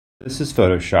This is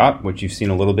Photoshop, which you've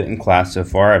seen a little bit in class so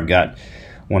far. I've got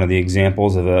one of the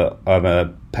examples of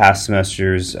a past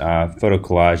semester's photo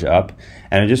collage up,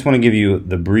 and I just want to give you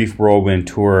the brief whirlwind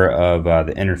tour of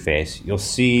the interface. You'll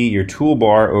see your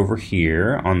toolbar over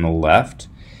here on the left,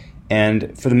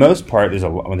 and for the most part there's a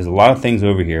lot of things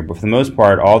over here, but for the most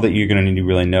part all that you're going to need to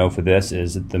really know for this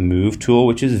is the move tool,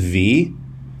 which is V,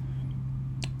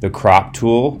 the crop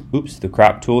tool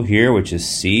here, which is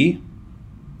C,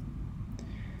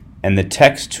 and the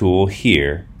text tool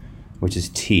here, which is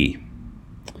T.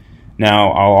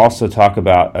 Now I'll also talk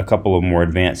about a couple of more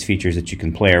advanced features that you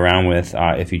can play around with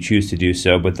if you choose to do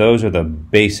so, but those are the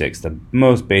basics, the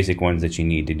most basic ones that you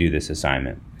need to do this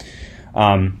assignment.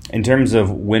 In terms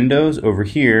of windows, over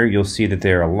here you'll see that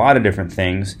there are a lot of different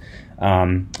things.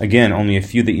 Again, only a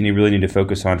few that you really need to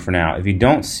focus on for now. If you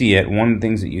don't see it, one of the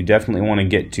things that you definitely want to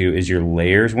get to is your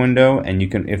layers window, and you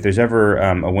can, if there's ever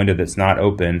a window that's not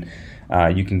open,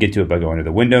 you can get to it by going to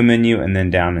the window menu and then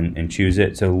down and choose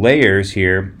it. So layers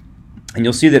here, and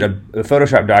you'll see that a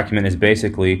Photoshop document is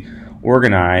basically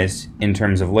organized in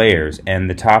terms of layers, and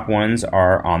the top ones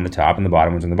are on the top and the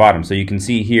bottom ones on the bottom. So you can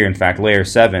see here, in fact, layer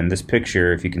 7, this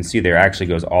picture, if you can see there, actually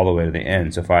goes all the way to the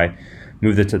end. So if I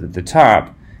move it to the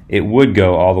top, it would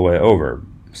go all the way over.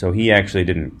 So he actually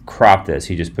didn't crop this,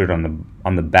 he just put it on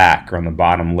the back or on the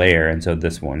bottom layer, and so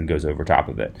this one goes over top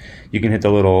of it. You can hit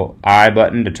the little I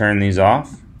button to turn these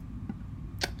off,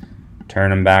 turn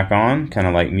them back on, kind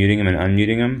of like muting them and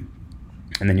unmuting them,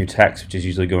 and then your text, which is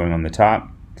usually going on the top.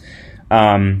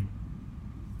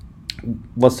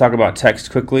 Let's talk about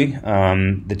text quickly.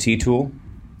 The T tool.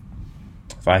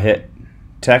 If I hit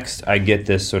text, I get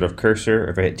this sort of cursor.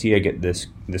 If I hit T, I get this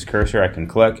cursor. I can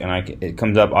click, and it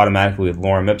comes up automatically with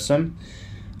lorem ipsum.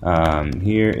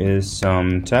 Here is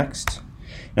some text.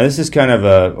 Now this is kind of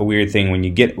a weird thing when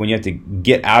you have to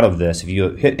get out of this. If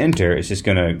you hit enter, it's just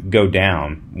going to go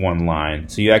down one line.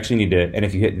 So you actually need to, and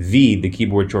if you hit V, the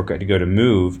keyboard shortcut, to go to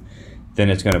move, then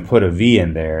it's going to put a V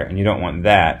in there, and you don't want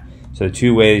that. So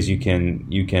two ways you can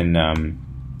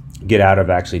get out of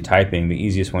actually typing. The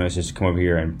easiest one is just to come over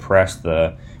here and press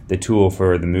the tool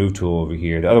for the move tool over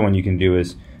here. The other one you can do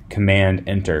is command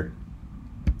enter,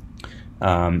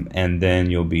 and then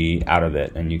you'll be out of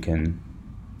it and you can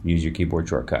use your keyboard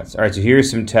shortcuts. Alright, so here's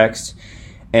some text,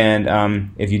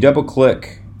 and if you double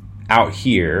click out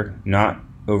here, not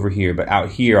over here but out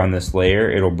here on this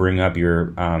layer, it'll bring up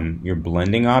your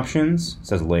blending options. It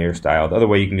says layer style. The other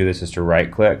way you can do this is to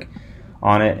right click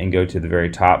on it and go to the very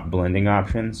top, blending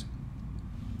options.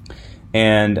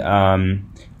 And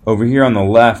over here on the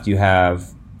left you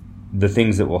have the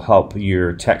things that will help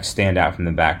your text stand out from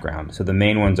the background. So the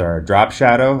main ones are drop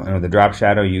shadow, and with the drop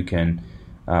shadow you can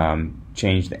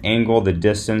change the angle, the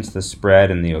distance, the spread,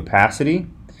 and the opacity.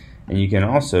 And you can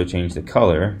also change the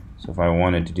color. So if I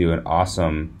wanted to do an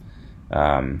awesome,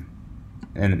 and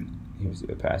here's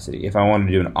the opacity. If I wanted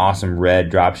to do an awesome red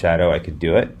drop shadow, I could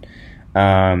do it.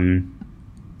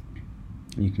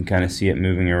 You can kind of see it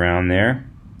moving around there.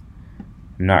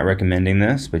 I'm not recommending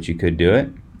this, but you could do it.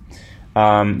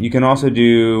 You can also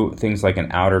do things like an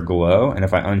outer glow, and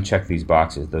if I uncheck these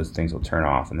boxes, those things will turn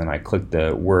off, and then I click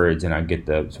the words and I get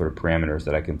the sort of parameters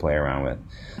that I can play around with.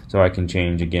 So I can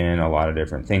change, again, a lot of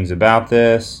different things about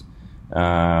this.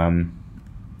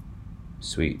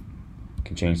 Sweet.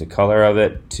 Can change the color of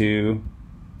it too.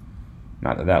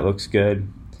 Not that that looks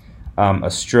good.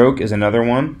 A stroke is another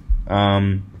one,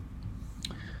 and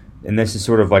this is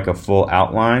sort of like a full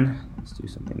outline. Let's do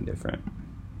something different.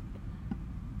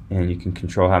 And you can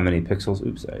control how many pixels.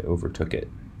 Oops, I overtook it.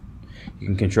 You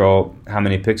can control how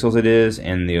many pixels it is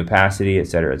and the opacity,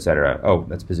 etc., etc. Oh,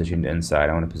 that's positioned inside.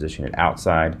 I want to position it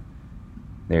outside.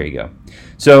 There you go.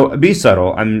 So be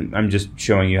subtle. I'm just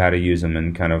showing you how to use them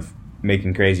and kind of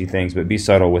making crazy things, but be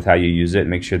subtle with how you use it.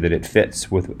 Make sure that it fits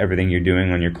with everything you're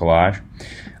doing on your collage.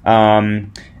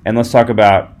 And let's talk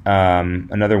about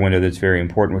another window that's very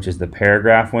important, which is the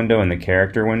paragraph window and the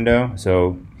character window.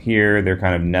 So here they're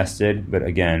kind of nested, but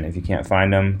again, if you can't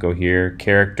find them, go here,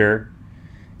 character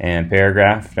and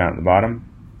paragraph down at the bottom.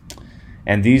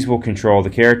 And these will control,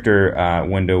 the character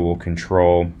window will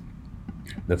control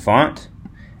the font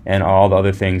and all the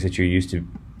other things that you're used to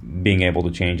being able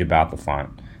to change about the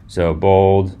font. So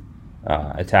bold,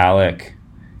 italic,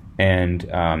 and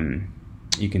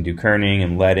you can do kerning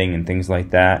and leading and things like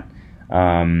that,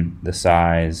 the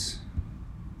size,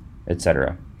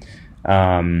 etc.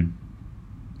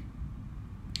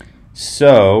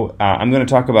 So I'm going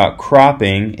to talk about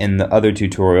cropping in the other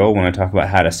tutorial when I talk about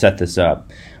how to set this up.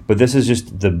 But this is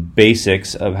just the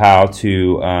basics of how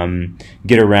to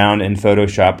get around in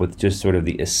Photoshop with just sort of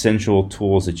the essential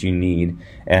tools that you need,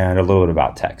 and a little bit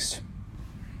about text.